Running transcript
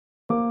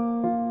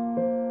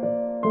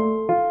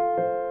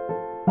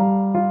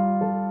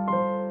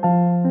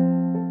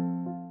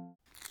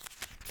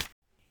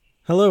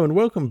Hello and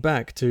welcome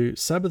back to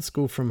Sabbath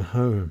School from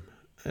Home.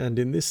 And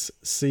in this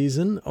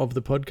season of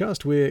the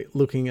podcast, we're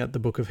looking at the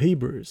book of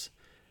Hebrews.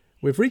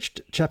 We've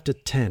reached chapter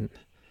 10,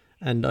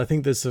 and I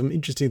think there's some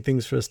interesting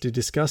things for us to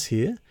discuss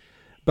here.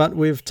 But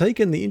we've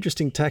taken the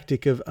interesting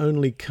tactic of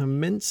only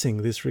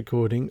commencing this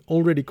recording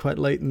already quite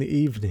late in the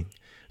evening.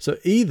 So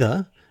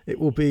either it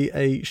will be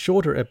a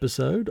shorter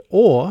episode,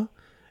 or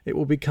it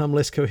will become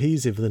less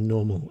cohesive than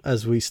normal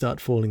as we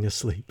start falling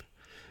asleep.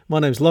 My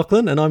name's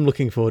Lachlan, and I'm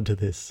looking forward to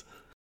this.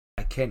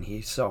 I can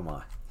hear, so am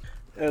I.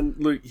 And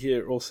Luke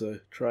here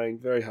also trying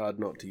very hard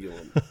not to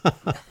yawn.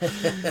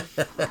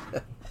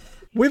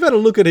 We've had a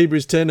look at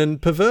Hebrews 10,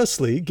 and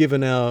perversely,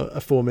 given our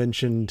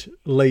aforementioned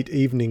late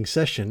evening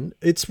session,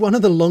 it's one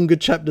of the longer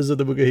chapters of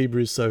the book of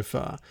Hebrews so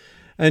far.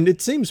 And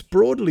it seems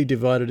broadly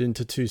divided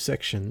into two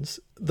sections,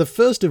 the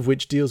first of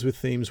which deals with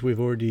themes we've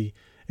already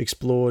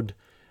explored.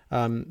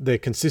 They're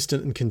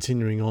consistent and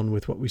continuing on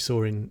with what we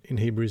saw in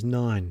Hebrews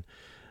 9.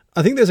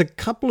 I think there's a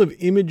couple of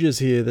images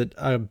here that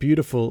are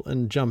beautiful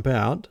and jump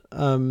out.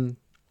 The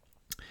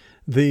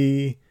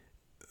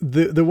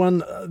one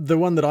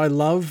that I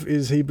love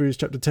is Hebrews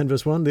chapter 10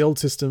 verse 1. The old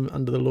system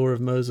under the law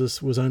of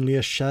Moses was only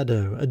a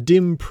shadow, a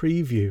dim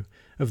preview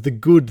of the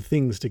good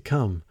things to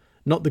come,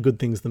 not the good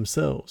things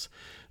themselves.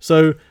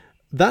 So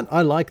that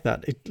I like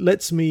that. It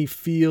lets me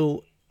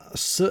feel a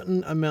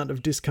certain amount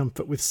of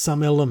discomfort with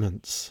some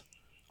elements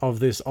of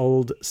this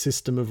old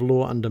system of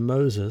law under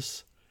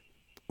Moses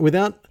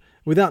without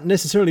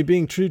necessarily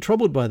being too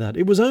troubled by that.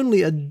 It was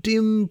only a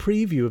dim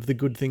preview of the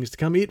good things to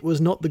come. It was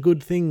not the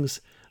good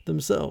things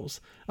themselves.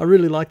 I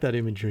really like that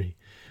imagery.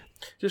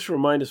 Just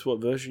remind us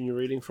what version you're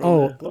reading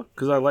from,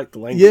 because I like the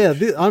language. Yeah,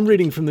 I'm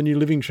reading from the New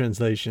Living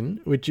Translation,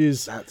 which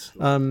is, at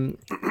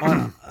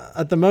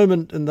the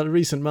moment, in the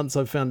recent months,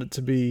 I've found it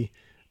to be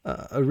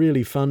a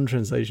really fun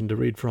translation to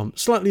read from.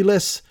 Slightly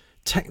less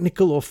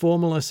technical or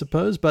formal, I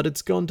suppose, but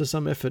it's gone to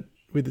some effort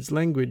with its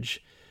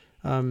language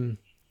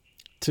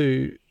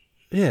to...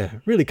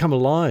 really come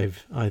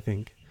alive, I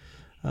think.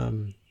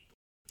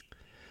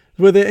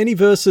 Were there any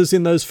verses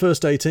in those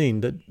first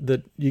 18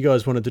 that you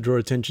guys wanted to draw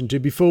attention to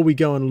before we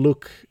go and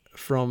look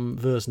from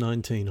verse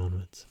 19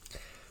 onwards?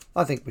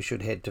 I think we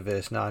should head to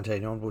verse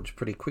 19 onwards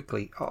pretty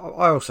quickly.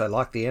 I also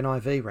like the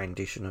NIV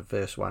rendition of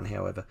verse 1,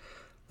 however.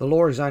 The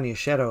law is only a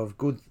shadow of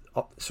the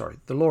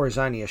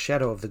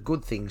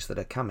good things that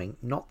are coming,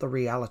 not the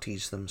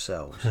realities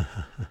themselves.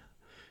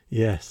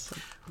 Yes.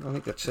 I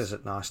think that says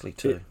it nicely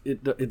too.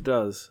 It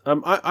does.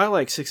 I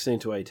like 16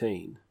 to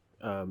 18.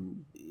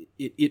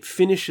 It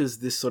finishes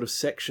this sort of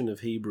section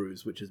of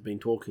Hebrews, which has been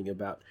talking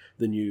about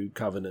the new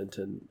covenant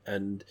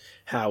and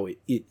how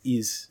it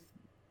is,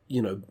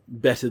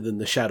 better than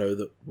the shadow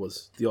that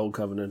was the old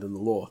covenant and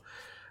the law.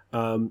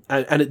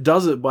 And it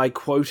does it by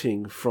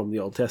quoting from the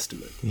Old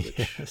Testament,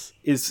 which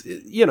is,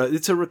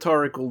 it's a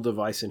rhetorical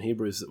device in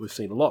Hebrews that we've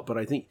seen a lot. But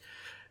I think,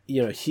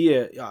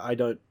 here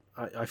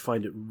I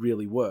find it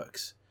really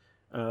works.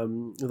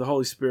 The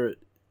Holy Spirit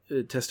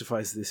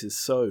testifies this is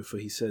so, for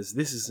he says,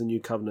 "This is the new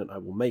covenant I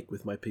will make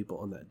with my people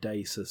on that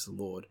day, says the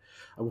Lord.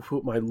 I will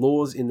put my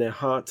laws in their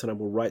hearts and I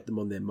will write them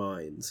on their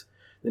minds."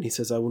 Then he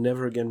says, "I will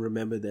never again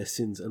remember their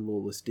sins and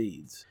lawless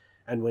deeds.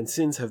 And when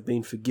sins have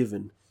been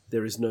forgiven,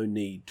 there is no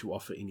need to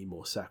offer any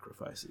more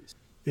sacrifices."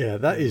 Yeah,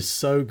 that is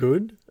so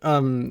good.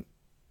 I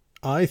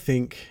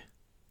think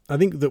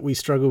that we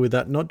struggle with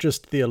that, not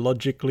just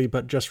theologically,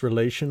 but just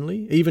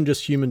relationally, even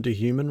just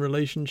human-to-human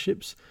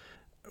relationships.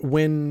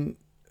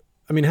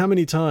 How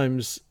many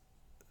times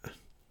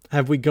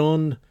have we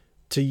gone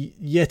to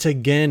yet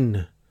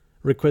again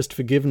request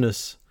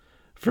forgiveness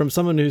from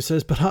someone who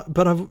says,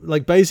 but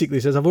I've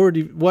basically says,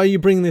 why are you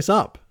bringing this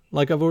up?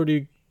 Like, I've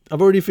already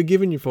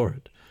forgiven you for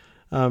it.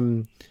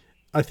 I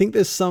think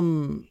there's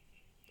some,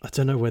 I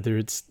don't know whether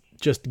it's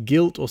just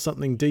guilt or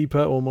something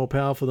deeper or more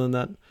powerful than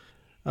that.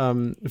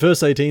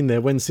 Verse 18 there,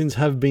 when sins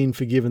have been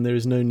forgiven, there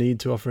is no need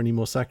to offer any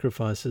more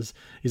sacrifices,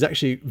 is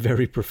actually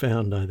very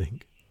profound, I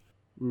think.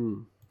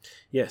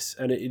 Yes,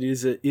 and it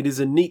is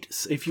a neat,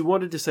 if you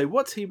wanted to say,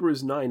 what's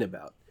Hebrews 9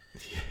 about?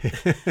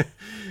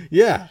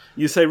 Yeah.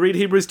 You say, read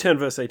Hebrews 10,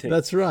 verse 18.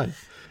 That's right.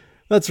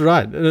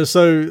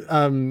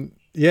 So,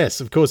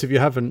 yes, of course, if you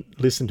haven't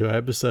listened to our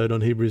episode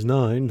on Hebrews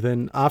 9,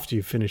 then after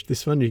you've finished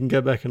this one, you can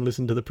go back and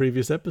listen to the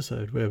previous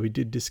episode where we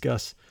did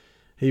discuss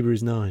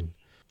Hebrews 9.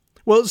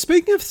 Well,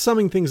 speaking of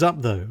summing things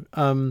up, though,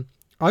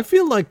 I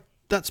feel like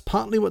that's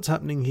partly what's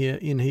happening here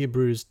in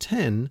Hebrews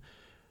 10,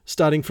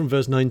 starting from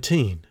verse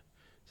 19.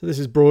 So this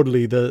is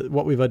broadly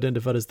what we've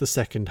identified as the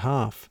second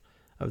half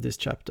of this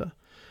chapter.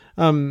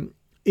 In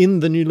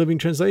the New Living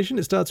Translation,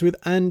 it starts with,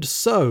 "And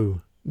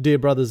so, dear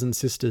brothers and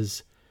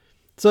sisters."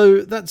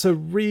 So that's a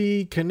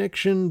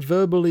reconnection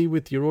verbally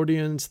with your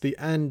audience. The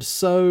 "and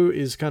so"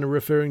 is kind of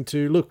referring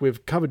to, look,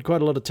 we've covered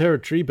quite a lot of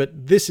territory,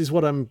 but this is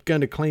what I'm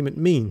going to claim it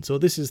means, or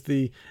this is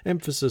the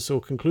emphasis or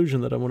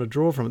conclusion that I want to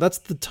draw from it. That's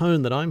the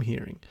tone that I'm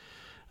hearing.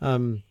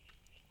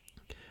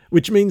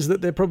 Which means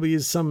that there probably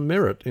is some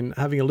merit in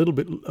having a little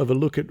bit of a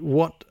look at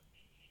what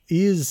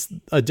is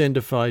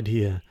identified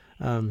here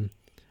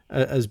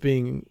as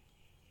being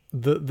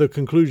the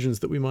conclusions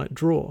that we might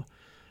draw.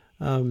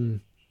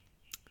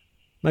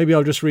 Maybe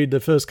I'll just read the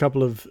first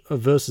couple of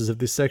verses of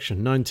this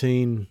section,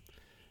 19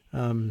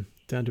 down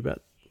to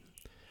about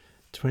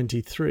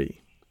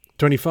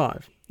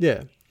 25.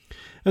 Yeah.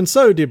 And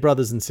so, dear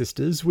brothers and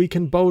sisters, we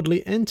can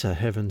boldly enter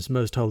heaven's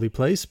most holy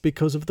place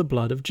because of the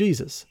blood of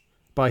Jesus.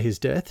 By his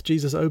death,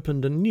 Jesus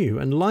opened a new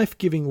and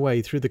life-giving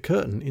way through the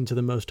curtain into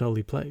the most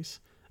holy place.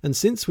 And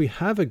since we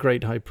have a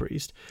great high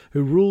priest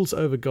who rules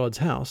over God's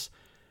house,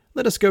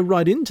 let us go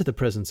right into the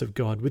presence of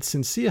God with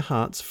sincere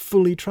hearts,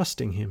 fully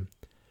trusting him.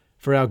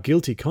 For our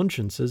guilty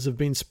consciences have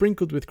been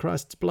sprinkled with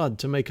Christ's blood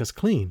to make us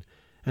clean,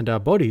 and our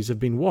bodies have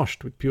been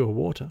washed with pure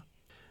water.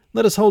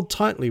 Let us hold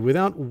tightly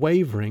without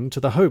wavering to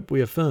the hope we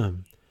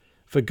affirm,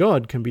 for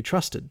God can be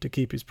trusted to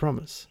keep his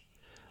promise.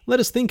 Let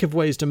us think of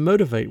ways to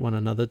motivate one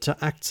another to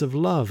acts of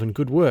love and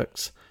good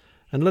works,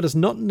 and let us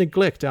not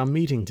neglect our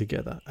meeting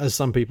together, as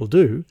some people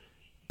do,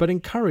 but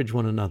encourage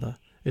one another,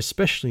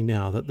 especially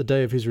now that the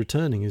day of his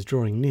returning is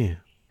drawing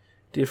near.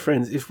 Dear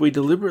friends, if we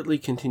deliberately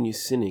continue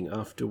sinning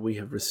after we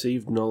have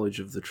received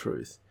knowledge of the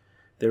truth,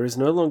 there is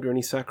no longer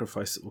any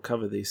sacrifice that will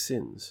cover these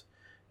sins.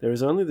 There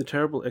is only the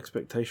terrible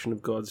expectation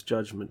of God's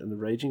judgment and the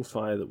raging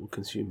fire that will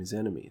consume his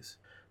enemies.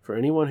 For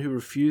anyone who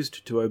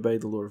refused to obey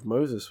the law of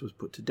Moses was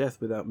put to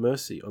death without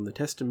mercy on the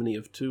testimony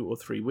of 2 or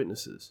 3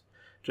 witnesses.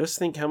 Just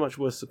think how much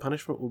worse the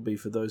punishment will be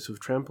for those who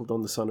have trampled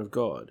on the Son of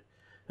God,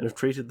 and have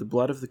treated the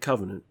blood of the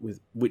covenant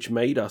which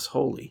made us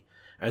holy,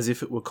 as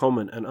if it were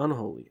common and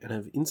unholy, and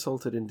have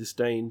insulted and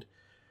disdained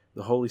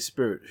the Holy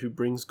Spirit who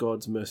brings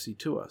God's mercy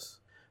to us.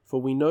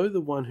 For we know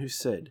the one who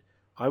said,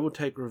 I will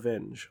take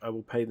revenge, I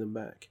will pay them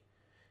back.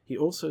 He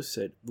also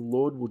said, the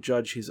Lord will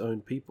judge his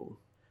own people.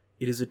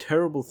 It is a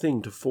terrible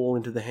thing to fall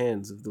into the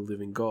hands of the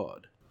living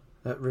God.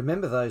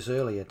 Remember those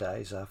earlier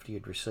days after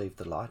you'd received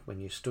the light, when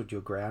you stood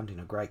your ground in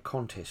a great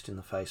contest in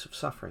the face of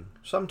suffering.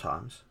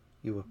 Sometimes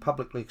you were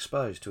publicly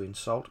exposed to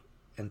insult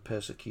and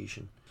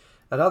persecution.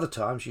 At other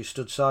times you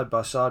stood side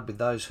by side with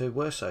those who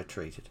were so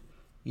treated.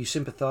 You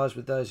sympathised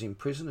with those in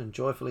prison and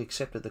joyfully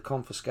accepted the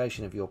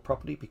confiscation of your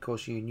property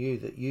because you knew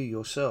that you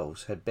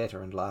yourselves had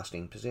better and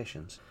lasting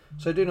possessions.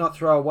 So do not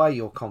throw away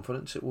your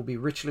confidence, it will be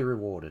richly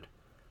rewarded.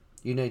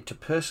 You need to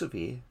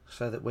persevere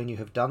so that when you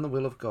have done the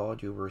will of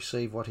God you will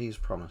receive what he has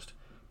promised.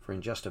 For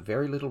in just a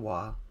very little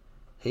while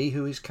he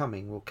who is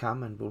coming will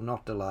come and will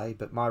not delay,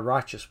 but my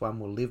righteous one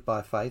will live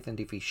by faith, and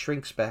if he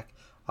shrinks back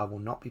I will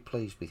not be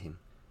pleased with him.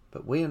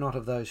 But we are not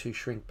of those who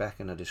shrink back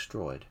and are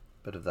destroyed,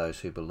 but of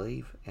those who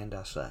believe and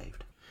are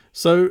saved.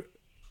 So,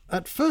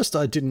 at first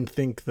I didn't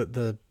think that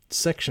the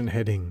section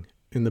heading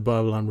in the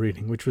Bible I'm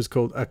reading, which was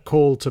called A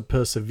Call to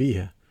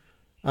Persevere,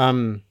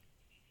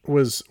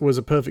 was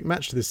a perfect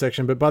match to this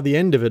section, but by the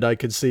end of it I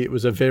could see it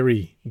was a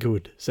very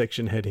good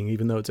section heading,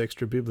 even though it's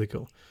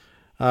extra-biblical.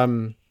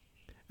 And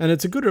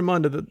it's a good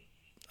reminder that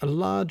a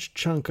large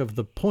chunk of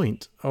the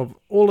point of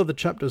all of the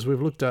chapters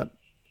we've looked at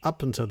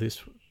up until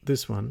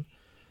this one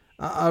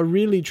are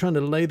really trying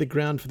to lay the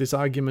ground for this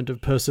argument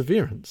of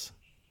perseverance.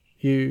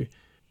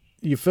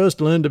 You first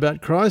learned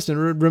about Christ,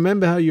 and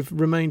remember how you've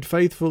remained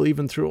faithful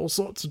even through all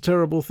sorts of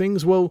terrible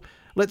things. Well,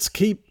 let's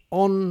keep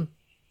on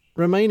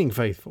remaining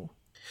faithful.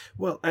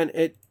 Well,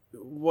 and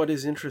what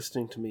is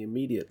interesting to me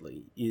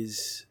immediately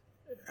is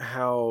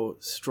how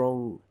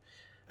strong,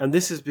 and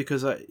this is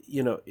because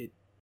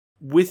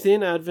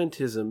within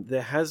Adventism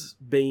there has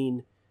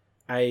been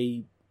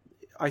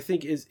I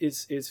think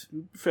it's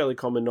fairly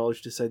common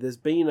knowledge to say there's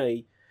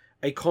been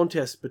a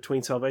contest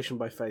between salvation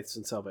by faith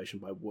and salvation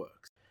by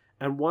works.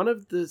 And one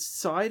of the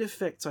side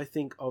effects, I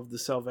think, of the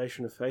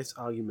salvation of faith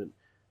argument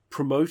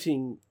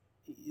promoting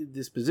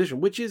this position,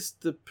 which is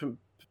the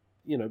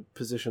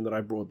position that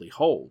I broadly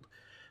hold,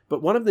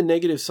 but one of the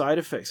negative side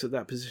effects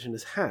that position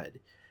has had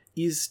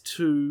is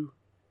to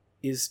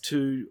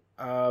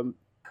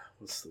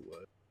what's the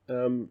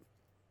word?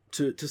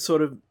 To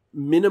sort of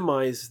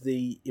minimize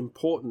the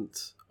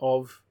importance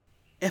of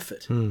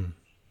effort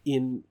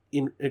in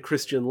a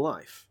Christian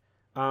life,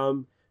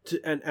 and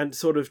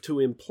sort of to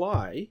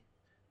imply,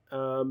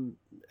 and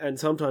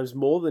sometimes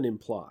more than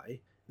imply,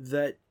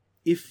 that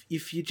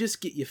if you just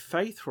get your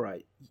faith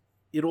right,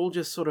 it all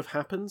just sort of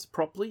happens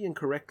properly and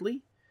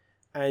correctly,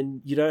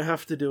 and you don't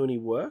have to do any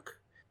work.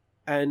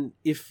 And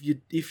if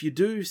you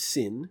do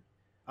sin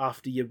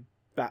after your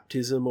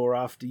baptism or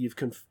after you've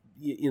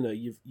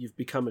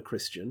become a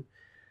Christian,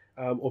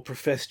 or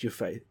professed your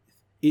faith,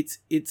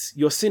 it's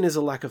your sin is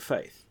a lack of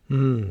faith,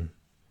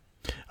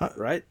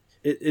 right?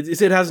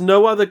 It has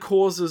no other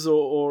causes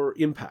or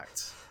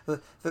impacts.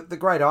 The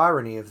great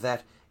irony of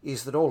that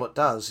is that all it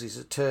does is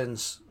it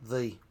turns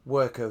the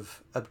work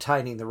of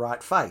obtaining the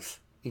right faith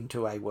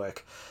into a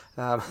work.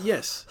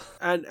 Yes,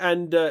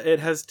 and it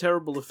has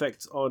terrible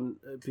effects on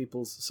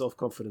people's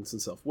self-confidence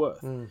and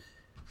self-worth,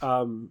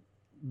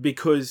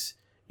 because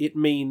it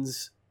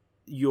means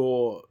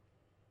your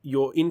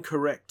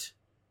incorrect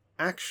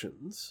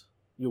actions,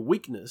 your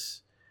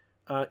weakness,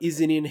 is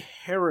an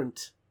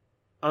inherent,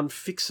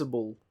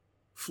 unfixable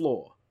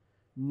flaw,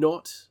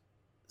 not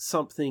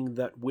something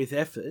that with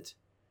effort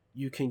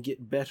you can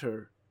get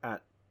better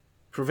at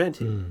prevent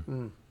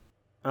him.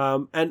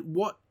 And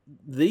what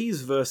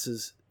these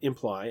verses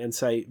imply and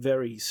say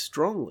very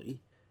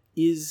strongly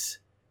is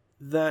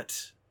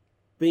that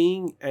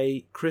being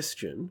a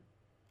Christian,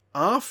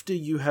 after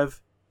you have,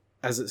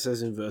 as it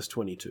says in verse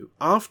 22,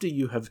 after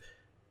you have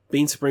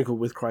been sprinkled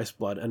with Christ's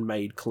blood and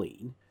made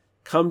clean,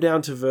 come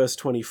down to verse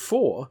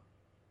 24,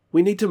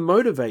 we need to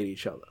motivate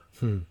each other.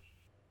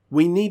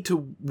 We need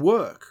to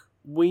work.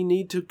 We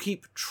need to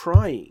keep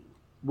trying.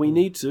 We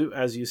need to,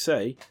 as you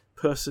say,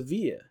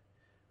 persevere.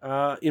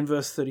 In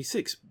verse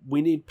 36,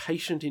 we need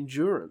patient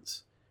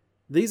endurance.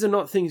 These are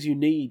not things you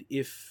need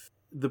if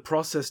the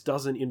process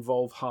doesn't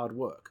involve hard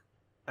work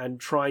and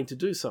trying to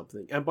do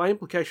something. And by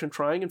implication,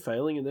 trying and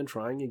failing and then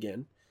trying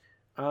again.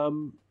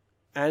 And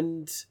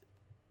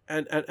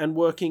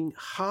working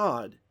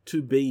hard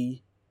to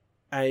be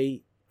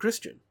a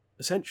Christian,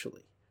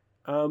 essentially.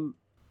 And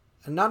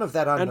none of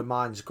that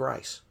undermines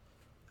grace.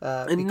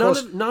 And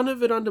none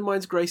of it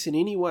undermines grace in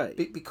any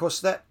way.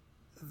 Because the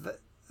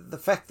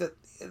fact that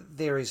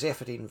there is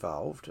effort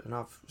involved, and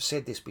I've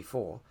said this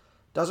before,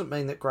 doesn't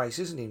mean that grace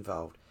isn't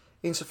involved.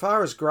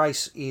 Insofar as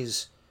grace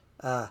is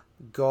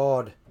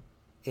God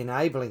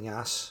enabling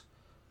us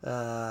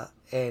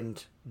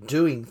and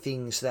doing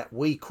things that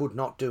we could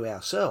not do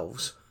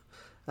ourselves,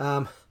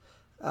 that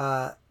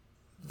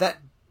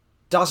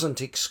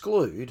doesn't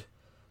exclude,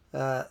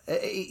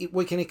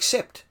 we can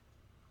accept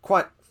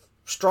quite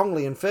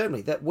strongly and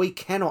firmly that we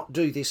cannot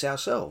do this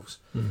ourselves,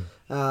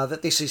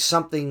 that this is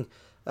something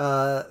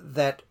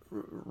that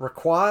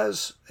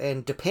requires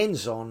and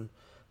depends on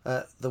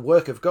the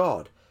work of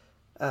God.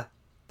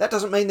 That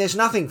doesn't mean there's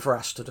nothing for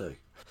us to do.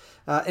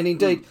 And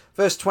indeed,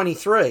 verse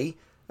 23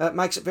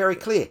 makes it very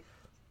clear.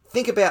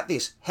 Think about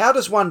this. How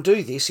does one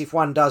do this if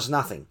one does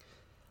nothing?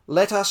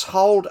 Let us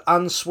hold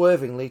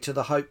unswervingly to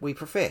the hope we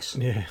profess.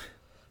 Yeah.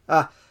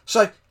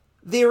 So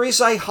there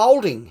is a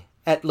holding,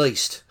 at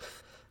least,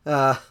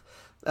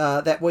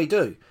 that we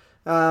do.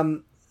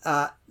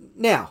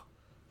 Now,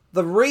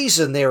 the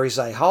reason there is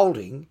a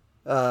holding,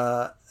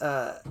 the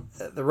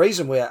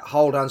reason we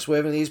hold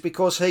unswervingly is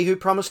because he who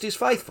promised is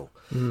faithful.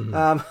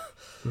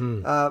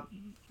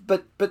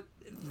 But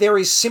there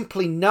is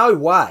simply no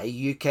way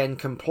you can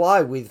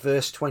comply with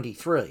verse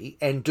 23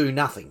 and do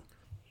nothing.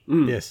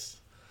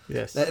 Yes.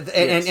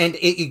 And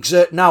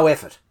exert no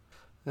effort.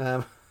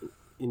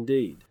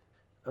 Indeed.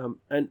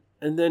 And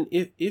then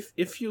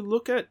if you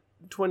look at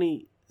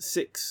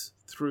 26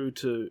 through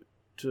to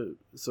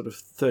sort of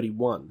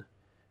 31,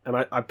 and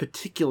I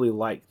particularly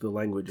like the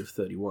language of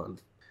 31,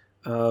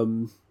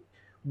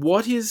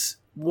 what is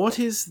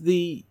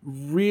the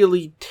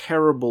really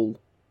terrible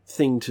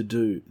thing to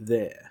do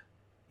there?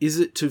 Is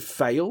it to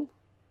fail?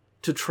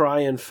 To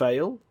try and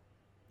fail?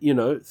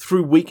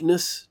 Through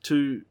weakness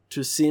to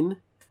sin,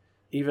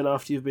 even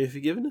after you've been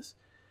forgiven?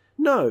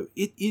 No,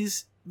 it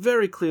is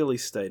very clearly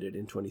stated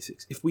in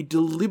 26. If we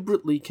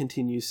deliberately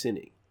continue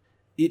sinning,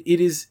 it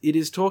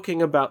is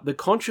talking about the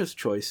conscious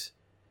choice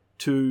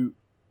to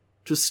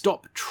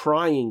stop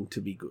trying to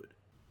be good.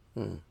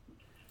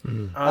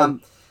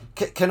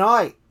 Can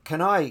I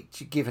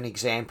give an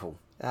example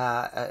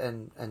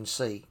and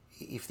see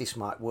if this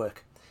might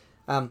work?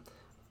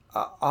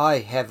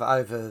 I have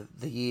over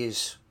the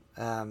years,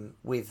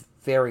 with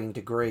varying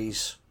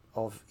degrees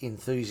of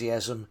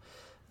enthusiasm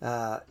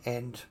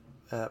and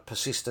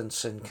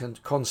persistence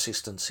and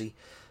consistency,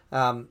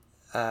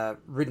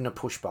 ridden a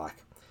push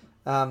bike.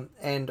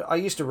 And I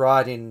used to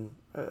ride in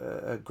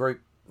a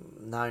group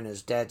known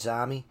as Dad's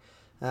Army.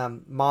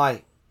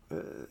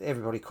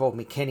 Everybody called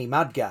me Kenny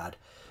Mudguard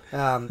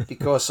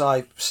because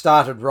I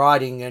started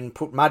riding and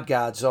put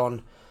mudguards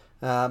on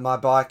my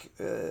bike,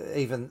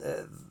 even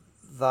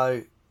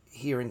though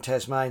here in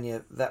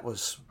Tasmania that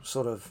was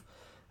sort of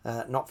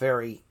not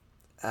very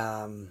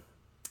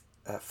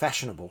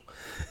fashionable,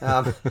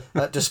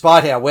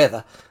 despite our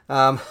weather.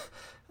 And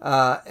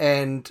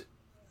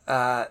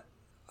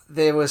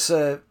there was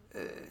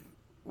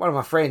one of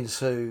my friends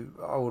who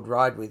I would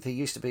ride with. He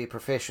used to be a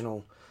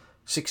professional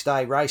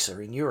 6-day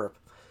racer in Europe,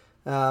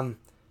 Tom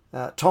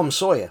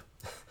Sawyer.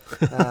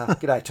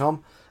 G'day,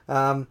 Tom.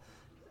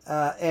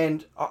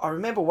 And I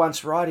remember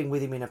once riding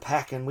with him in a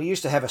pack, and we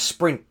used to have a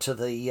sprint to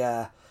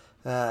the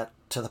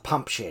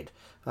pump shed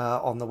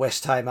on the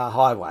West Tamar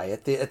Highway.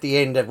 At the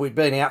end of, we'd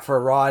been out for a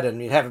ride,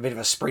 and you'd have a bit of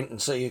a sprint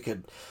and see who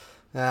could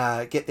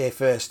get there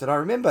first. And I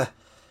remember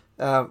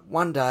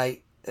one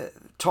day,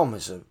 Tom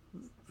is a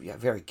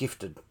very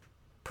gifted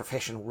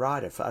professional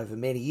rider for over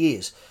many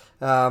years,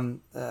 who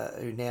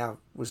now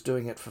was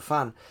doing it for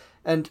fun,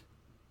 and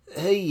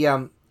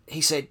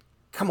he said,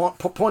 "Come on,"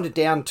 pointed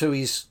down to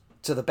his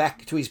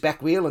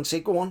back wheel and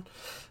said, "Go on,"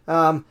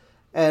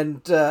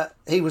 and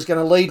he was going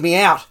to lead me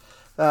out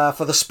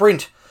for the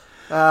sprint.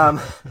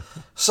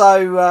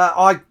 So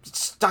I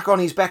stuck on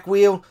his back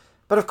wheel,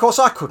 but of course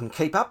I couldn't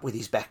keep up with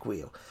his back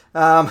wheel.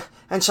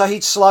 And so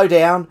he'd slow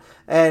down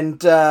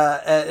and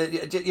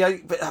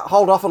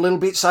hold off a little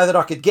bit so that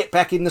I could get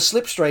back in the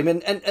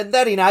slipstream. And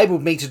that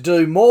enabled me to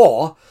do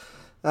more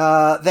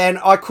than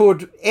I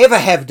could ever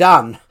have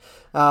done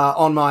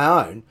on my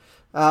own.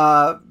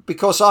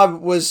 because I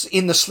was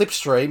in the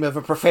slipstream of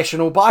a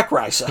professional bike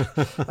racer.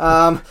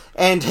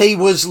 And he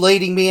was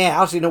leading me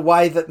out in a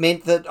way that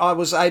meant that I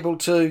was able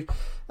to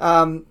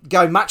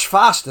go much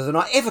faster than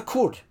I ever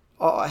could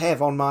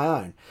have on my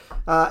own.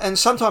 And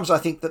sometimes I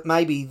think that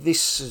maybe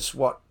this is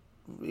what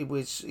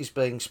is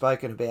being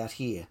spoken about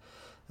here.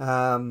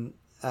 We're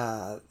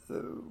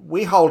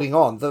holding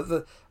on.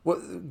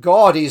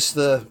 God is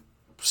the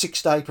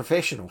 6-day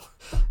professional,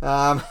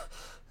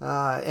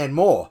 and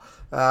more.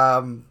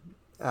 Our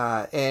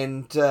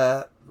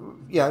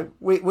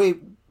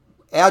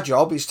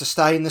job is to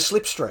stay in the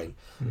slipstream.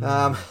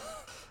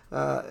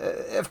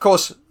 Of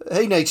course,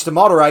 he needs to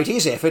moderate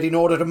his effort in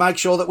order to make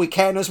sure that we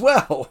can as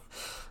well.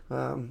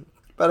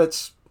 But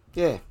it's,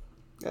 there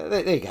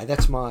you go.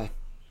 That's my.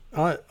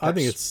 I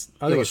think it's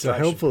a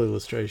helpful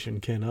illustration,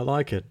 Ken. I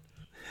like it.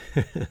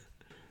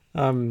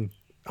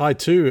 I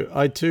too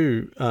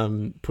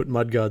put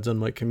mudguards on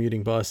my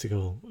commuting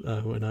bicycle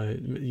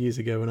years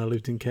ago when I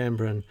lived in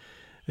Canberra,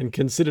 and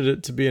considered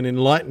it to be an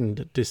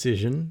enlightened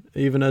decision,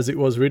 even as it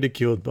was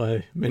ridiculed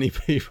by many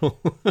people.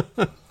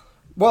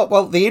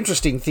 Well, the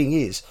interesting thing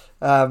is,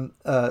 I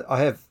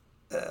have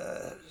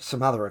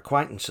some other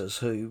acquaintances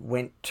who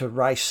went to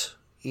race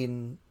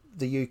in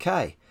the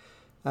UK,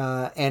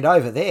 and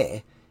over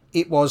there,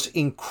 it was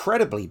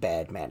incredibly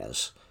bad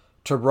manners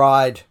to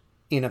ride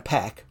in a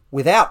pack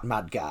without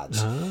mudguards.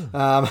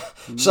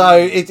 So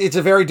it's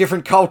a very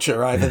different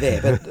culture over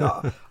there.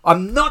 But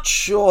I'm not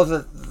sure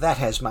that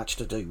has much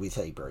to do with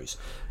Hebrews.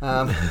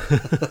 No,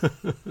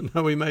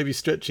 we may be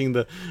stretching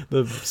the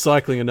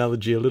cycling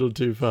analogy a little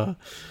too far.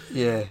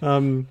 Yeah.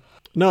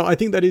 No, I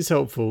think that is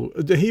helpful.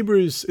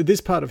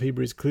 This part of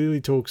Hebrews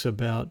clearly talks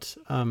about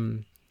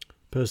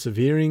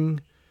persevering,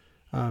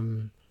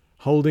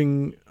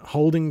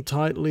 holding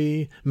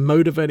tightly,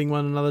 motivating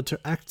one another to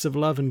acts of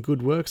love and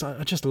good works.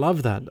 I just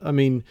love that. I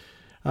mean,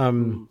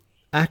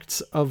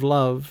 acts of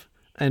love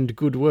and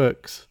good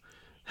works.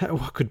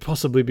 What could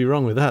possibly be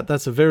wrong with that?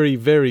 That's a very,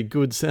 very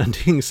good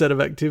sounding set of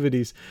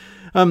activities.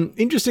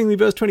 Interestingly,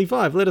 verse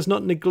 25, let us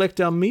not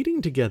neglect our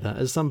meeting together,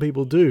 as some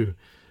people do.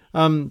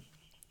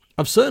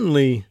 I've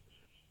certainly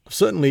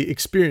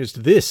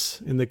experienced this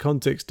in the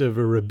context of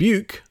a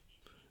rebuke.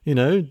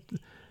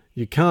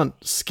 You can't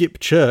skip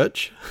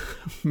church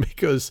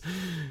because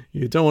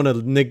you don't want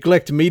to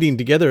neglect meeting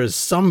together, as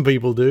some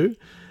people do.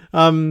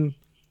 And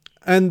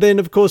then,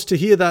 of course, to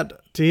hear that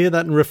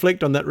and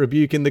reflect on that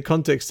rebuke in the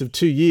context of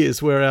 2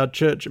 years where our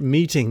church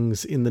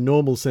meetings in the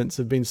normal sense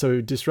have been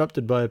so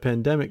disrupted by a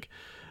pandemic,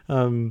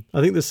 I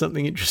think there's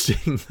something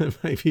interesting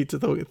maybe to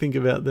think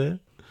about there.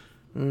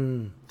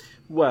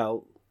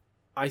 Well,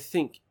 I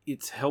think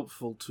it's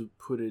helpful to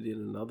put it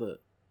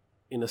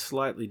in a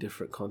slightly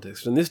different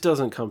context. And this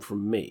doesn't come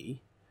from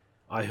me.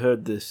 I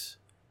heard this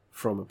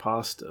from a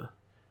pastor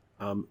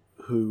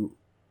who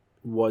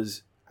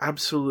was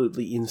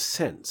absolutely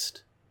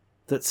incensed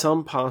that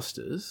some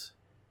pastors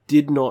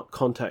did not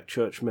contact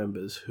church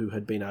members who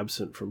had been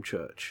absent from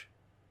church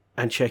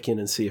and check in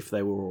and see if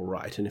they were all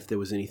right and if there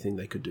was anything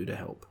they could do to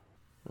help.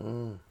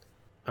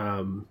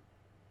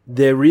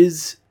 There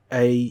is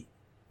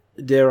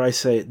there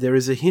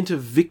is a hint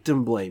of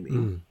victim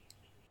blaming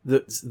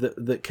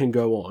that can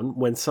go on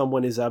when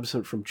someone is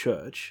absent from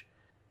church,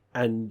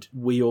 and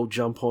we all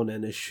jump on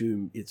and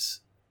assume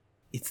it's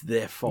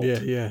their fault.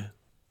 Yeah.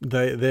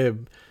 They're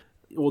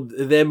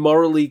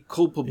morally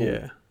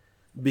culpable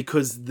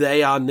because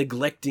they are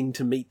neglecting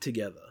to meet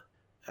together,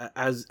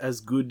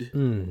 as good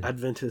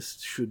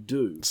Adventists should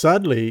do.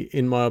 Sadly,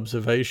 in my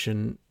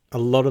observation, a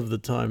lot of the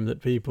time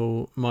that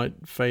people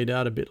might fade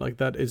out a bit like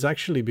that is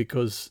actually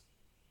because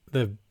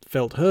they've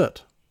felt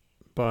hurt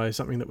by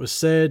something that was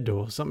said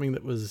or something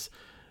that was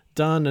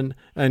done.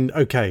 And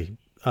okay,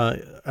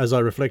 as I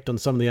reflect on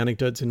some of the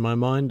anecdotes in my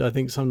mind, I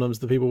think sometimes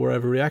the people were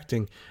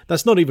overreacting.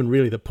 That's not even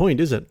really the point,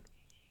 is it?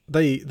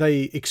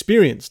 They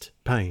experienced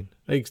pain.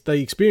 They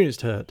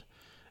experienced hurt,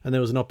 and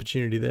there was an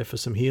opportunity there for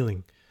some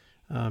healing.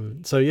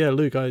 So yeah,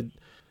 Luke, I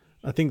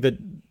think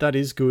that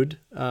is good.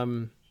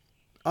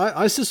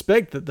 I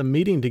suspect that the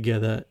meeting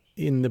together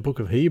in the book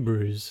of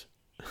Hebrews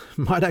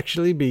might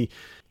actually be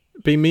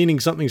meaning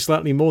something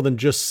slightly more than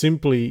just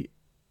simply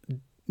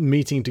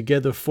meeting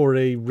together for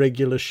a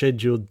regular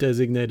scheduled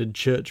designated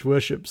church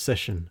worship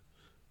session.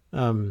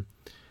 Or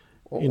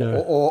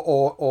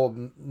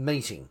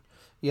meeting.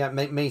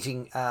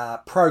 Meeting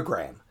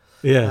program.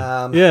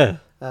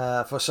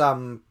 For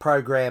some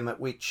program at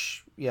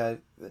which,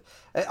 it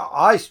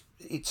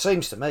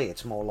seems to me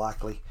it's more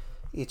likely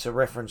it's a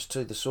reference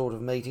to the sort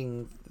of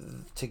meeting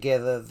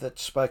together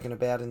that's spoken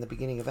about in the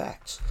beginning of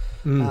Acts.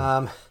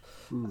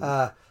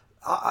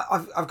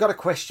 I've got a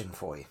question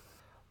for you.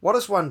 What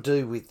does one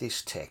do with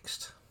this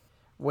text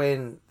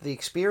when the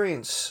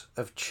experience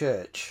of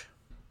church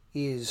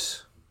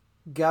is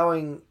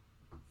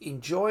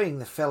enjoying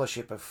the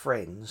fellowship of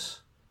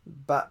friends,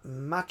 but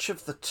much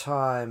of the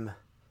time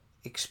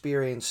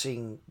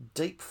experiencing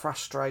deep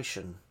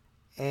frustration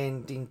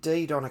and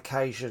indeed on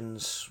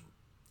occasions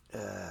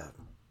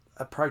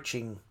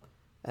approaching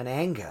an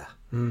anger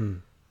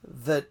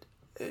that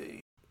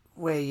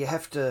where you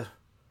have to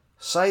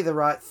say the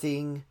right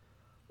thing,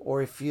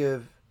 or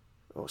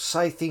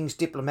say things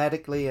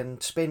diplomatically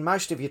and spend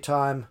most of your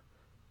time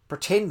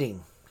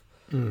pretending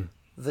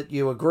that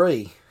you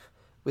agree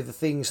with the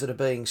things that are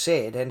being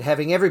said, and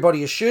having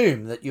everybody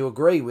assume that you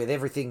agree with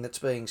everything that's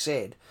being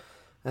said,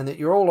 and that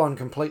you're all on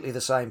completely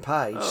the same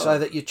page, so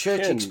that your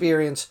church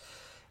experience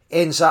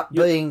ends up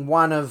being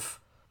one of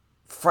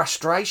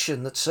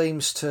frustration that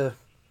seems to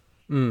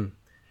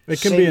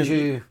send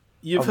you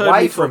You've away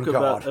heard me from talk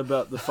God.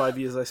 about the 5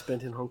 years I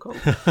spent in Hong Kong.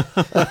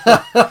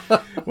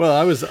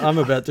 Well, I'm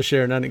about to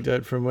share an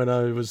anecdote from when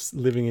I was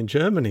living in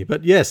Germany.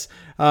 But yes,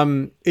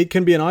 it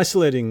can be an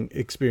isolating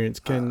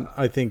experience.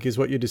 I think is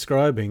what you're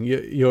describing.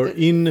 You're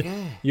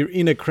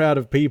in a crowd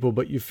of people,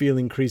 but you feel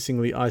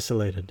increasingly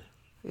isolated.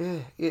 Yeah,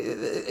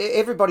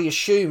 everybody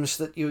assumes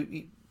that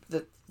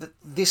that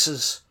this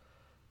is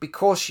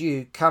because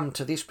you come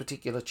to this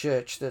particular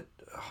church that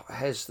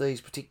has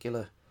these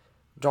particular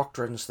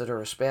doctrines that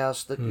are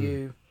espoused, that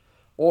you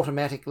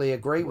automatically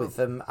agree with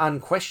them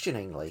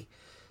unquestioningly.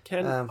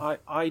 Ken,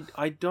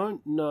 I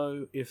don't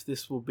know if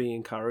this will be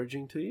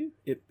encouraging to you.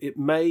 It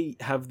may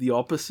have the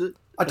opposite.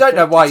 I don't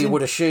know why you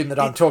would assume that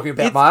I'm talking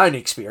about my own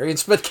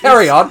experience, but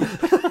carry on.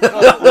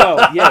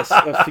 Well, yes,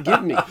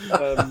 forgive me.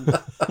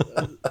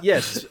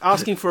 Yes,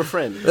 asking for a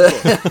friend.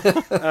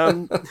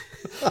 Of course.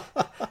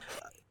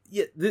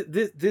 Yeah,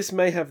 this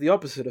may have the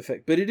opposite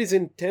effect, but it is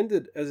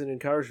intended as an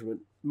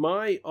encouragement.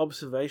 My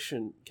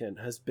observation, Ken,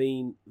 has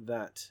been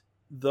that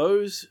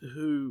those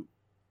who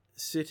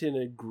sit in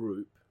a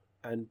group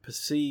and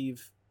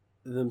perceive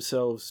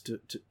themselves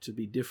to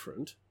be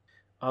different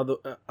are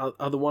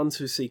the ones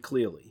who see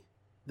clearly.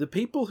 The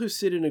people who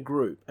sit in a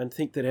group and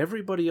think that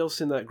everybody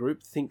else in that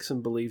group thinks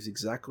and believes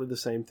exactly the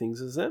same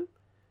things as them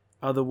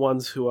are the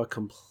ones who are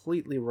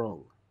completely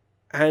wrong.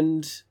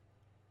 And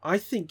I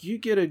think you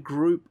get a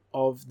group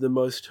of the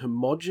most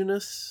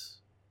homogenous,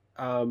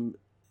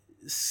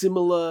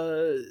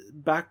 similar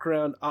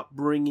background,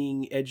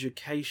 upbringing,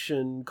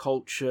 education,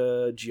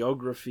 culture,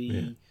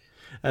 geography,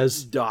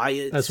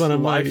 diets, as one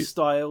of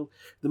lifestyle.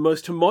 The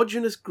most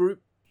homogenous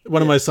group.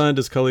 One of my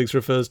scientist colleagues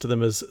refers to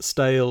them as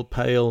stale,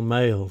 pale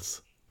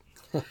males.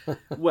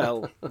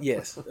 Well,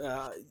 yes.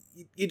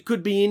 It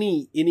could be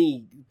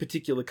any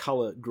particular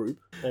colour group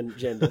and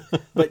gender,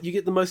 but you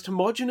get the most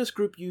homogenous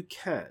group you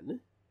can,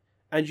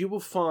 and you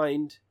will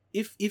find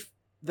if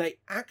they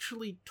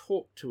actually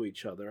talk to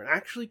each other and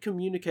actually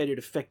communicated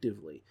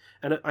effectively,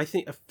 and I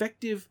think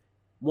effective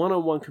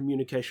one-on-one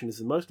communication is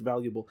the most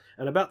valuable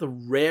and about the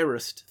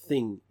rarest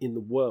thing in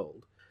the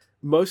world.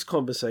 Most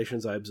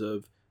conversations I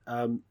observe,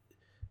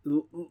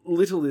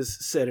 little is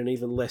said and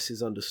even less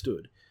is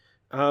understood.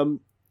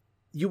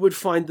 You would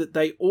find that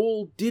they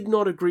all did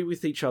not agree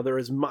with each other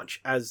as much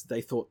as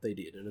they thought they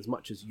did and as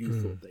much as you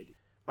thought they did.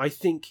 I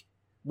think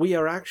we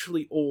are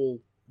actually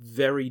all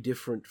very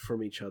different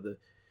from each other.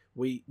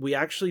 We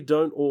actually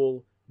don't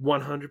all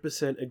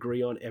 100%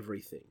 agree on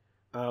everything.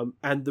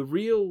 And the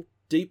real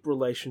deep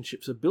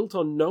relationships are built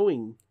on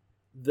knowing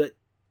that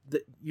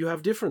you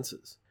have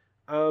differences.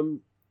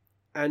 And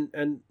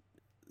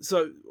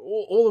so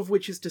all of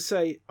which is to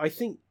say, I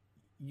think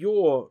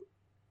you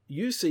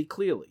see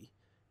clearly,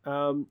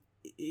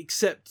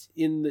 except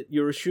in that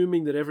you're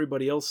assuming that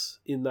everybody else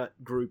in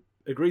that group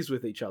agrees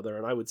with each other,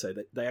 and I would say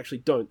that they actually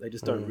don't. They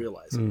just don't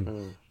realize it.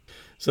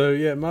 So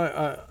yeah,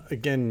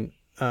 Ken,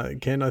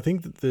 I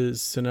think that the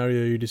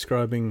scenario you're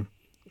describing,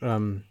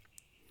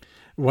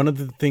 one of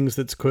the things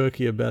that's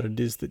quirky about it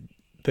is that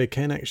there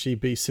can actually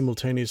be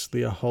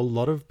simultaneously a whole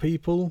lot of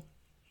people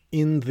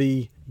in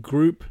the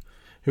group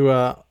who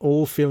are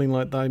all feeling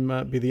like they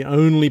might be the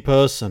only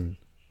person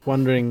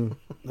wondering,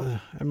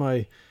 am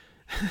I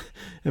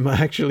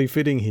actually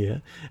fitting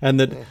here? And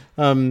that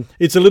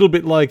it's a little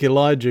bit like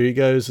Elijah. He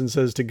goes and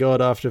says to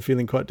God after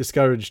feeling quite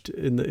discouraged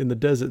in the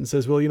desert and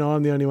says, well,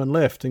 I'm the only one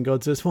left. And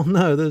God says, well,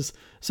 no, there's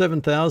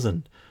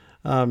 7,000.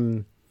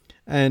 And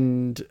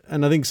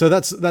I think so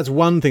that's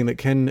one thing that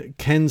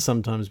can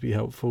sometimes be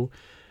helpful.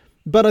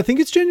 But I think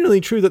it's genuinely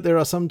true that there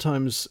are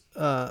sometimes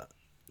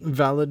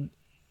valid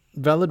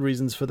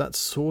reasons for that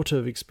sort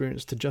of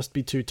experience to just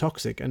be too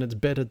toxic, and it's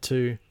better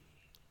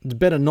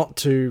not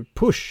to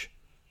push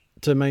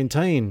to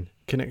maintain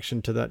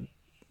connection to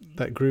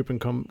that group and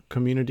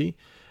community.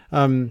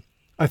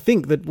 I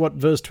think that what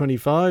verse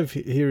 25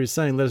 here is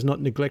saying, let us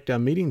not neglect our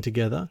meeting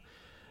together.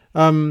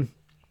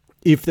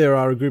 If there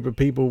are a group of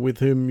people with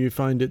whom you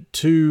find it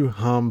too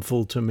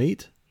harmful to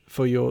meet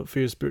for your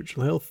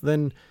spiritual health,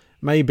 then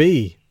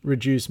maybe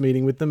reduce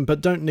meeting with them,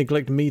 but don't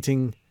neglect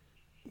meeting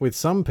with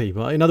some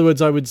people. In other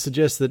words, I would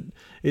suggest that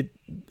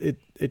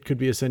it could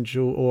be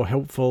essential or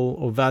helpful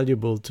or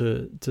valuable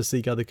to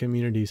seek other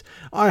communities.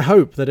 I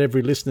hope that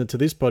every listener to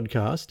this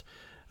podcast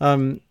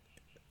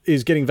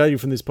is getting value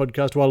from this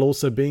podcast while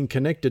also being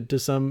connected to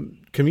some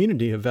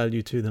community of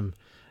value to them.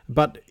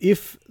 But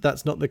if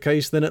that's not the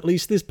case, then at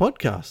least this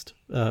podcast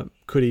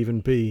could even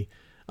be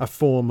a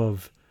form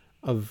of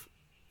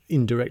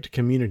indirect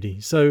community.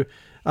 So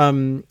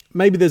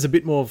maybe there's a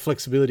bit more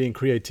flexibility and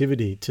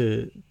creativity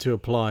to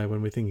apply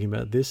when we're thinking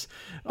about this.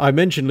 I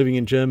mentioned living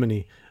in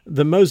Germany.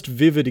 The most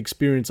vivid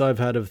experience I've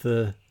had of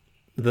the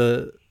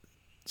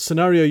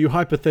scenario you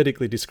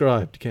hypothetically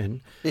described,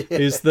 Ken,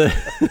 is the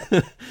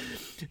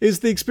is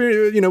the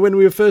experience. When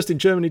we were first in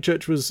Germany,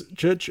 church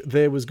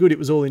there was good. It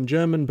was all in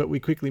German, but we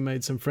quickly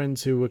made some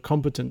friends who were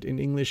competent in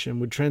English and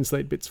would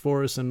translate bits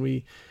for us, and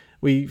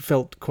we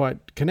felt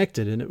quite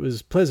connected, and it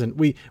was pleasant.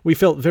 We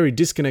felt very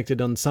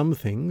disconnected on some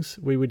things.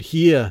 We would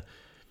hear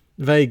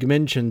vague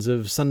mentions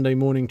of Sunday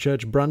morning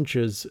church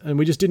brunches, and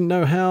we just didn't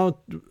know how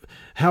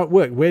it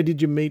worked. Where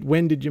did you meet?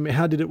 When did you meet?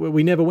 How did it work?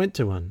 We never went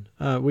to one.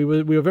 We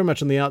were very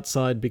much on the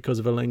outside because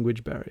of a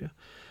language barrier.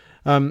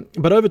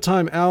 But over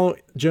time, our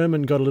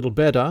German got a little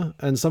better,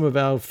 and some of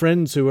our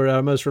friends who were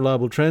our most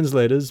reliable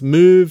translators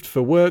moved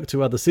for work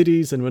to other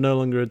cities and were no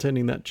longer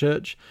attending that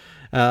church.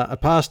 A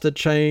pastor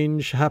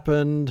change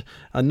happened.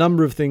 A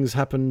number of things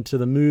happened to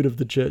the mood of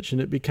the church,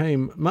 and it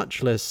became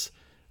much less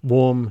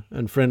warm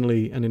and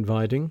friendly and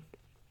inviting.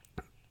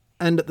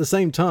 And at the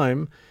same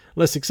time,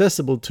 less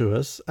accessible to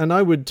us. And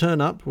I would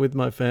turn up with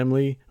my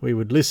family. We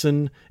would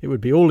listen. It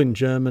would be all in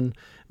German.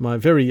 My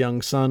very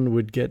young son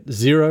would get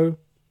 0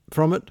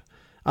 from it,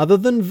 other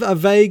than a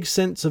vague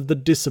sense of the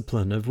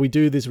discipline of we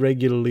do this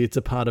regularly, it's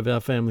a part of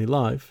our family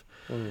life.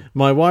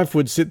 My wife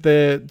would sit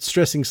there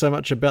stressing so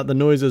much about the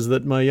noises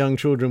that my young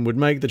children would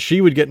make that she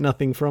would get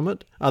nothing from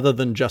it other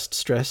than just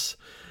stress.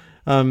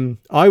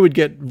 I would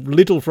get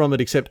little from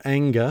it except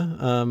anger.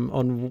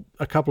 On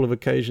a couple of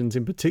occasions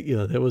in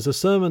particular, there was a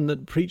sermon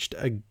that preached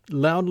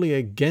loudly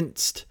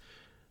against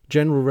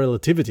general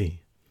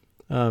relativity,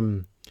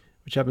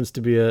 which happens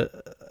to be a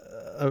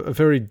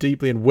very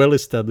deeply and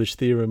well-established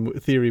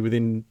theory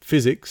within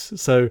physics.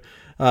 So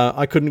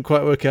I couldn't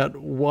quite work out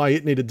why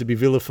it needed to be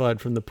vilified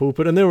from the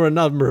pulpit. And there were a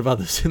number of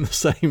others in the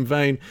same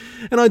vein.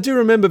 And I do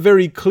remember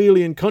very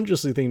clearly and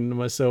consciously thinking to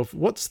myself,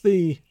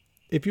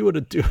 if you were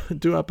to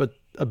do up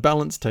a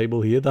balance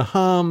table here, the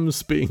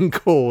harms being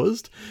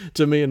caused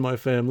to me and my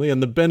family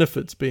and the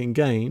benefits being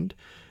gained,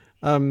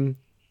 am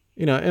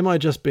I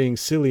just being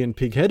silly and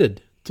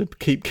pig-headed to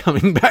keep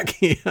coming back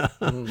here?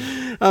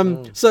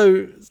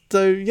 So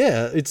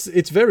yeah,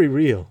 it's very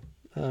real.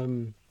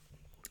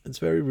 It's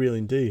very real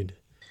indeed.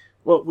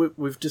 Well,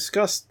 we've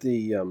discussed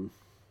the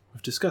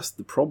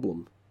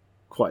problem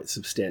quite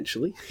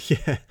substantially.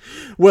 Yeah.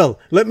 Well,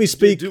 let me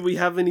speak. Do we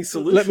have any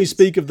solutions? Let me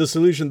speak of the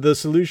solution. The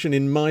solution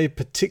in my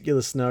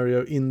particular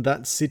scenario in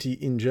that city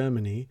in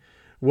Germany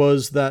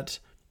was that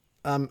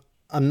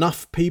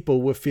enough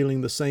people were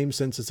feeling the same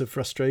senses of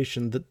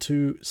frustration that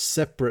 2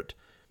 separate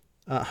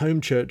home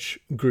church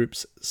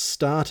groups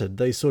started.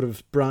 They sort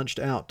of branched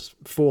out,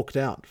 forked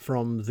out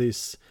from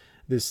this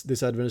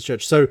Adventist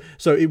church. So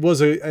it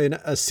was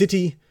a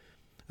city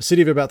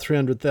of about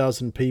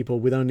 300,000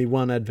 people with only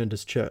one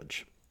Adventist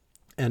church.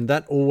 And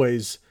that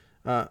always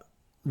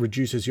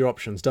reduces your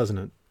options, doesn't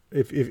it?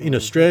 If in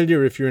Australia,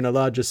 if you're in a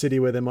larger city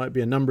where there might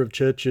be a number of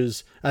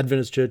churches,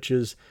 Adventist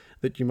churches,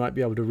 that you might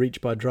be able to reach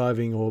by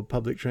driving or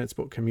public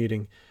transport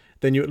commuting,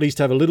 then you at least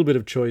have a little bit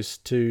of choice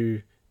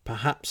to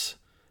perhaps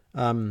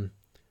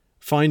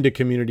find a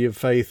community of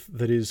faith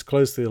that is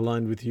closely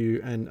aligned with you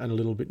and a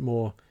little bit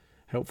more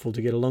helpful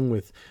to get along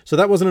with. So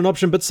that wasn't an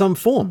option, but some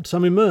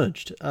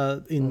emerged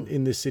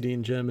in this city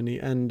in Germany,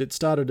 and it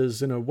started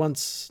as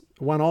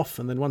one off,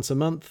 and then once a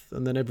month,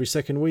 and then every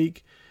second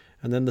week,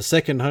 and then the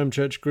second home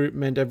church group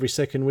meant every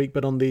second week,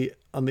 but on the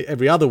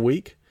every other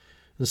week,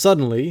 and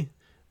suddenly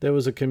there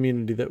was a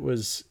community that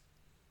was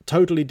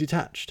totally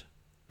detached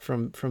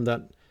from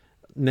that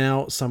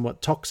now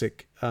somewhat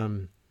toxic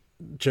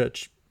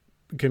church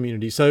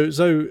community.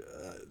 So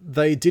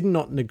they did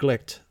not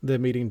neglect their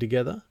meeting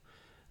together.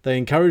 They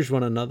encouraged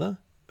one another,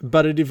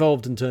 but it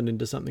evolved and turned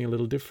into something a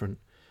little different.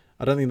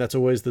 I don't think that's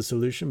always the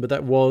solution, but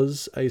that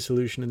was a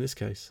solution in this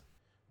case.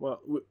 Well,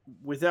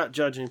 without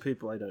judging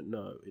people I don't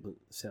know, it doesn't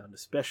sound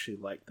especially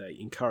like they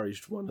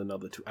encouraged one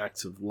another to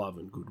acts of love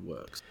and good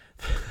works.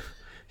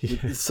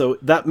 Yeah. So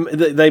that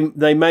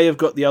they may have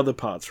got the other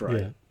parts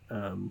right.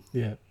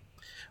 Yeah.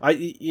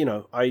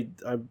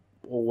 I'm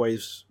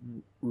always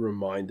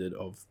reminded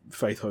of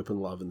faith, hope,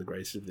 and love, and the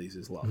greatest of these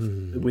is love.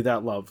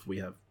 Without love, we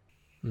have.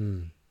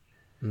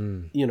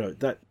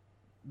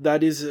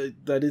 That is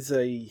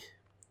a.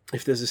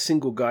 If there's a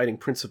single guiding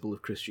principle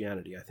of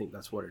Christianity, I think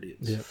that's what it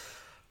is. Yeah.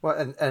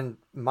 Well, and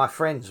my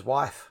friend's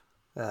wife,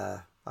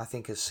 I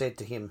think, has said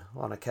to him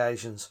on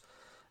occasions,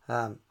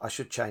 I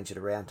should change it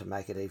around to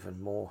make it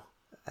even more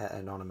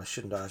anonymous,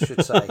 shouldn't I? I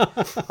should say,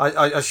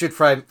 I should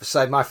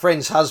say my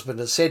friend's husband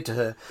has said to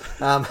her,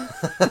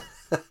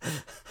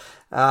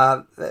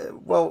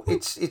 well,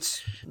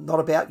 it's not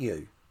about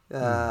you.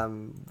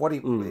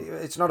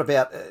 It's not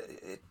about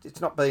it's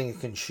not being a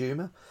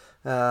consumer,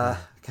 going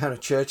to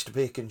church to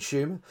be a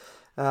consumer.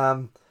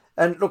 And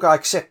look, I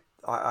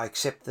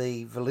accept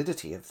the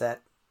validity of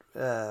that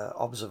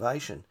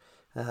observation.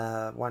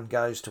 One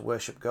goes to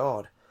worship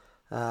God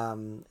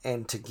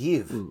and to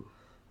give.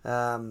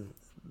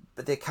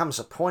 But there comes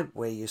a point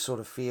where you sort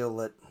of feel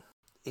that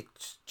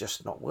it's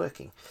just not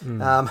working.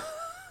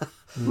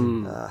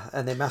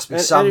 And there must be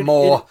some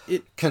more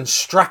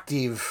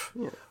constructive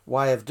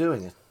way of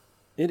doing it.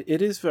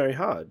 It is very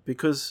hard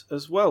because,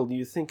 as well,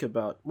 you think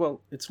about, well,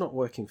 it's not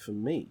working for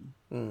me,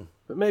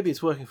 but maybe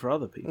it's working for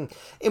other people.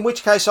 In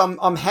which case,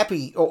 I'm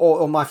happy,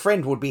 or my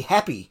friend would be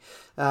happy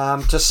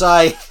to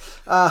say,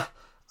 I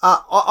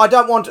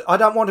don't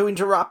want to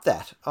interrupt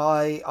that.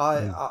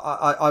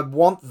 I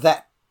want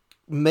that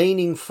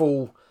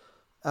meaningful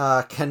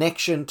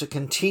connection to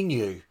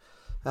continue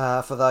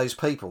for those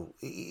people.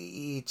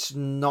 It's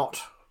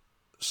not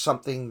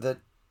something that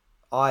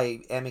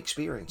I am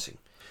experiencing.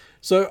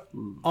 So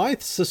I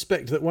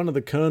suspect that one of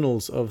the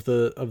kernels of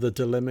the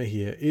dilemma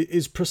here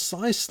is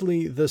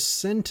precisely the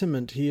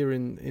sentiment here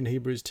in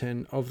Hebrews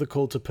 10 of the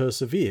call to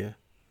persevere.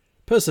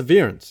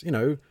 Perseverance,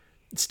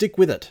 stick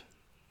with it.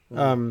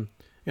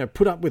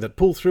 Put up with it,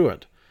 pull through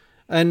it.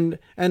 And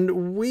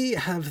we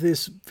have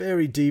this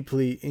very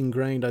deeply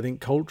ingrained, I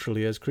think,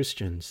 culturally as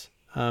Christians.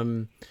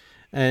 I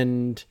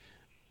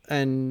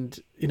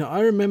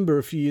remember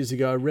a few years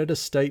ago I read a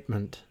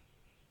statement.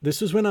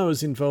 This was when I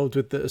was involved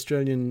with the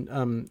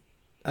Australian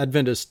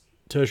Adventist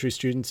Tertiary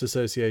Students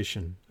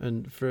Association,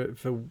 and for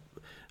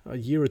a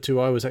year or two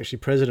I was actually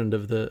president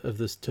of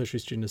this Tertiary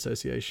Student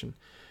Association.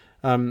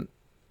 I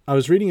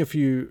was reading a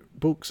few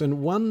books,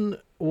 and one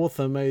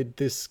author made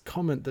this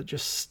comment that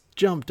just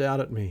jumped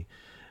out at me,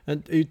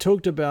 and he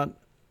talked about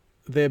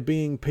there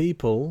being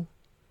people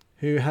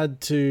who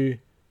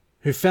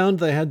found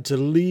they had to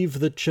leave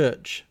the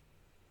church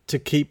to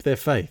keep their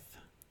faith.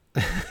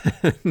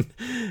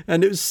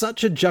 And it was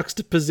such a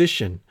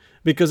juxtaposition,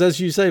 because as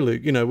you say,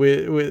 Luke,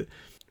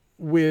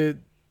 we're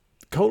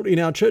in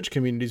our church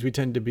communities, we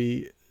tend to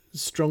be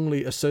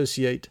strongly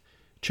associate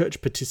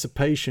church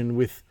participation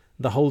with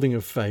the holding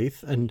of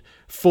faith, and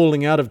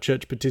falling out of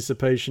church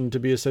participation to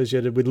be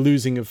associated with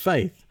losing of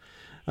faith.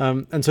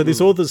 And so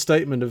this author's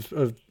statement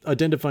of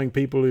identifying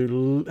people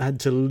who had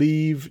to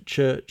leave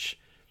church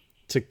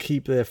to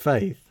keep their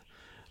faith,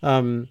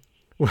 the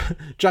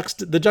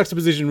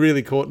juxtaposition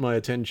really caught my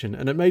attention,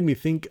 and it made me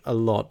think a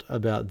lot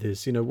about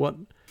this.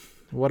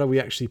 What are we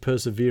actually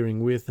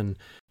persevering with? And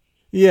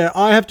yeah,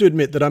 I have to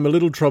admit that I'm a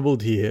little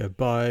troubled here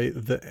by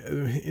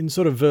in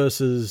sort of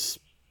verses,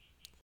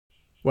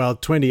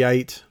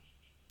 28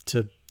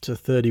 to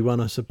 31,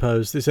 I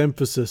suppose, this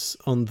emphasis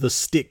on the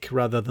stick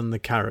rather than the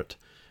carrot.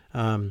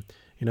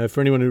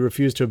 For anyone who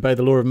refused to obey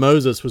the law of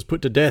Moses was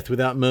put to death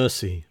without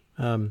mercy.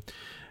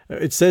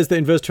 It says that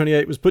in verse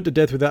 28, was put to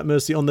death without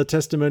mercy on the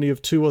testimony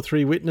of 2 or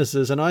 3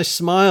 witnesses. And I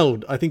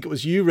smiled. I think it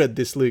was you read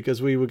this, Luke, as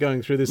we were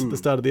going through this at the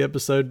start of the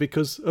episode,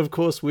 because, of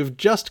course, we've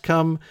just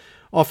come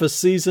off a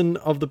season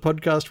of the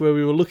podcast where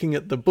we were looking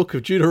at the book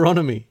of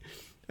Deuteronomy.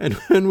 And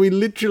when we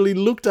literally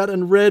looked at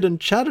and read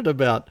and chatted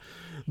about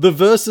the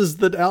verses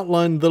that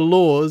outline the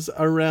laws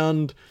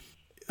around,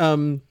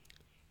 the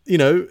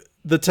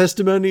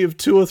testimony of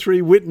 2 or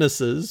 3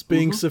 witnesses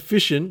being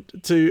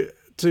sufficient to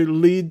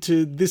lead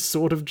to this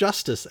sort of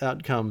justice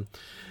outcome.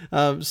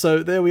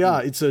 So there we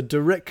are. It's a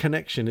direct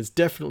connection. It's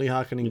definitely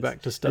hearkening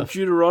back to stuff. And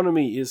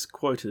Deuteronomy is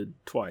quoted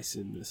twice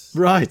in this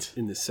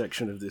in this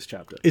section of this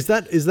chapter. Is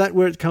that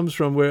where it comes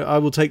from? Where I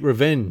will take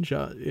revenge?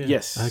 Yeah.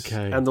 Yes.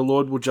 Okay. And the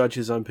Lord will judge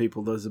His own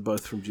people. Those are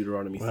both from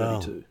Deuteronomy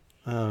 32.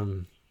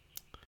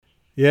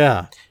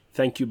 Yeah.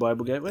 Thank you,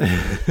 Bible Gateway.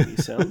 You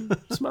sound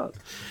smart.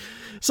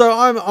 So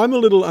I'm a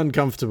little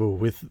uncomfortable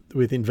with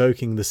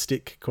invoking the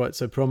stick quite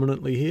so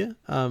prominently here.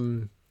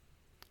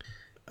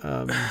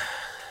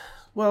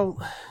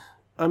 Well,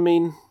 I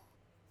mean,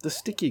 the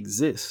stick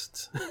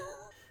exists.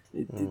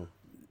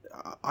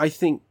 I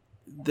think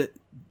that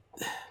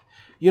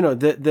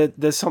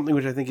there's something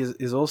which I think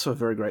is also a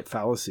very great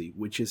fallacy,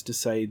 which is to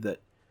say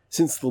that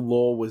since the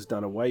law was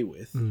done away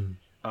with,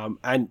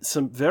 and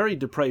some very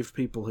depraved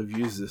people have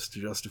used this to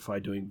justify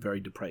doing very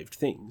depraved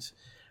things.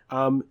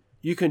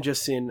 You can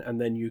just sin, and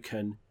then you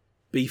can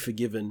be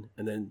forgiven,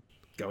 and then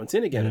go and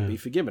sin again and be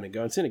forgiven, and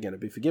go and sin again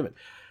and be forgiven.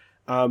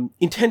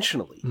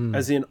 Intentionally,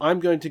 as in, I'm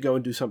going to go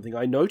and do something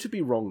I know to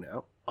be wrong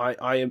now.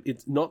 I am.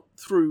 It's not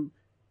through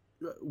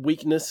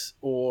weakness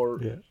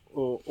or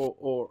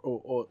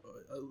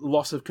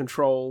loss of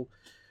control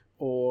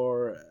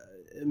or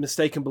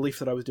mistaken belief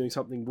that I was doing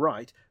something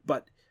right,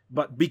 but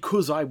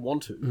because I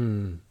want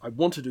to. I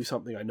want to do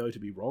something I know to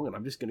be wrong, and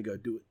I'm just going to go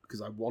do it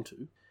because I want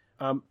to.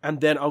 And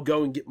then I'll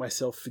go and get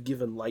myself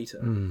forgiven later,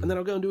 and then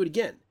I'll go and do it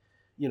again.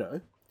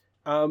 The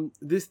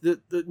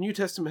New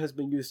Testament has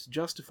been used to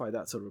justify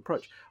that sort of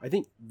approach. I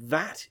think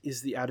that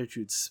is the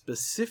attitude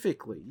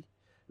specifically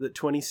that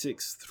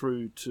 26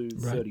 through to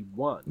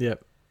 31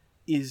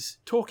 is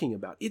talking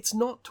about. It's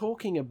not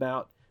talking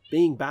about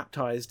being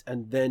baptized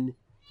and then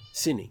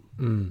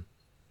sinning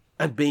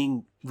and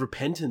being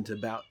repentant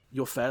about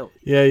your failure.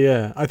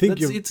 Yeah. I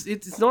think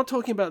it's not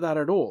talking about that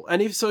at all.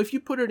 And if you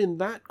put it in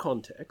that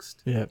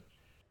context, it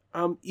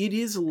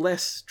is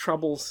less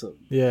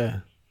troublesome.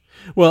 Yeah.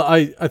 Well,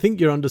 I think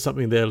you're onto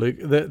something there, Luke.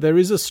 There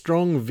is a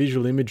strong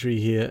visual imagery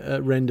here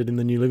rendered in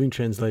the New Living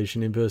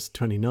Translation in verse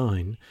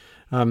 29.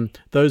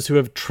 Those who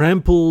have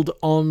trampled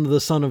on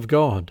the Son of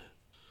God.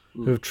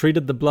 who have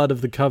treated the blood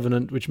of the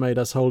covenant which made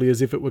us holy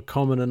as if it were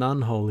common and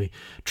unholy,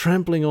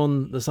 trampling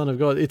on the Son of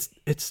God.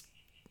 It's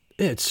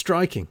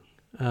striking.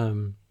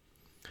 I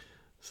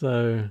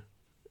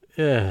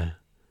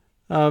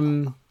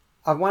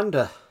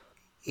wonder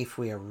if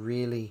we are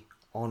really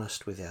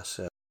honest with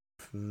ourselves,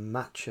 if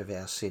much of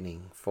our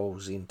sinning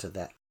falls into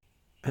that.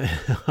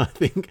 I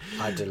think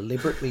I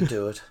deliberately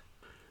do it.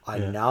 I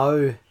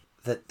know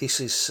that this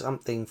is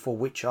something for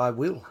which I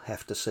will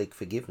have to seek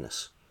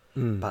forgiveness,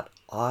 but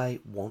I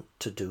want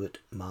to do it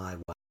my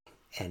way,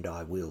 and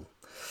I will.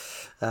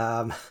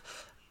 I'd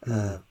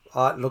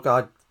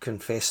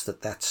confess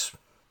that that's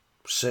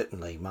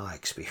certainly my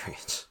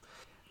experience.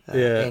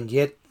 And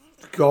yet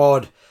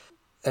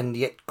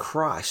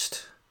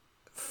Christ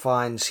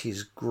finds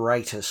his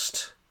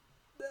greatest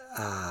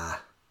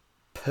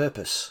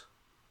purpose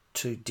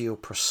to deal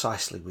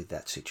precisely with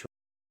that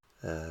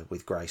situation,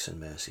 with grace and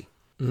mercy.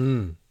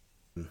 And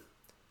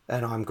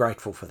I'm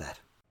grateful for that.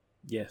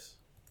 Yes.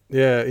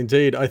 Yeah,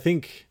 indeed. I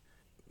think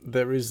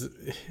there is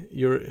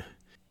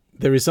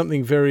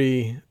something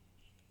very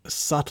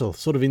subtle,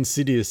 sort of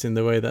insidious in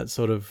the way that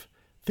sort of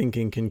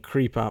thinking can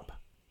creep up.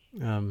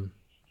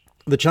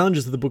 The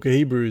challenges of the book of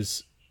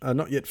Hebrews are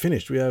not yet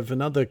finished. We have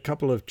another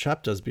couple of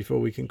chapters before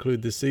we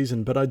conclude this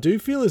season, but I do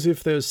feel as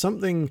if there's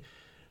something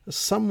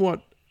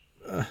somewhat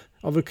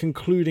of a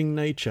concluding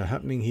nature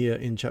happening here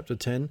in chapter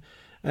 10.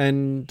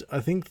 And I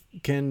think,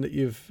 Ken, that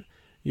you've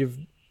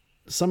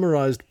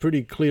summarized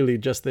pretty clearly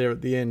just there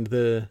at the end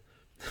the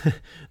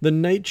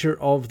nature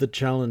of the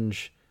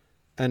challenge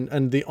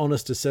and the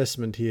honest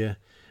assessment here.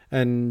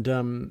 And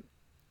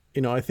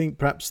I think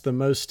perhaps the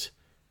most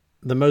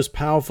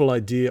powerful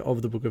idea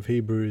of the book of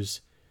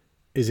Hebrews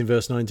is in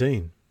verse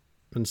 19.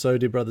 And so,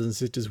 dear brothers and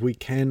sisters, we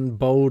can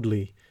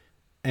boldly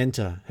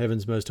enter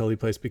heaven's most holy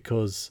place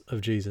because of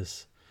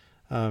Jesus.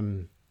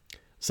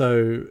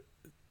 So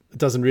it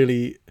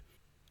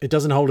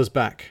doesn't hold us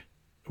back.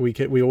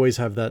 We always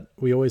have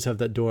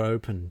that door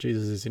open.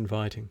 Jesus is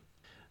inviting.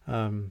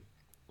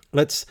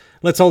 Let's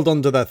hold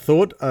on to that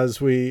thought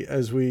as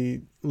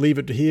we leave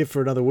it here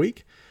for another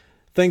week.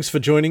 Thanks for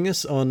joining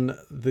us on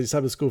the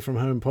Sabbath School from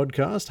Home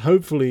podcast.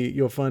 Hopefully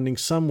you're finding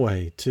some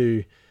way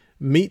to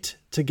meet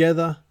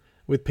together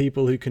with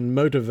people who can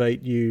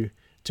motivate you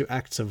to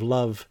acts of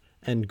love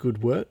and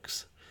good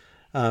works.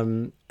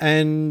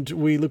 And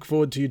we look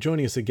forward to you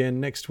joining us again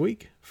next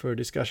week for a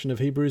discussion of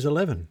Hebrews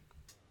 11.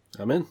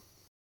 Amen.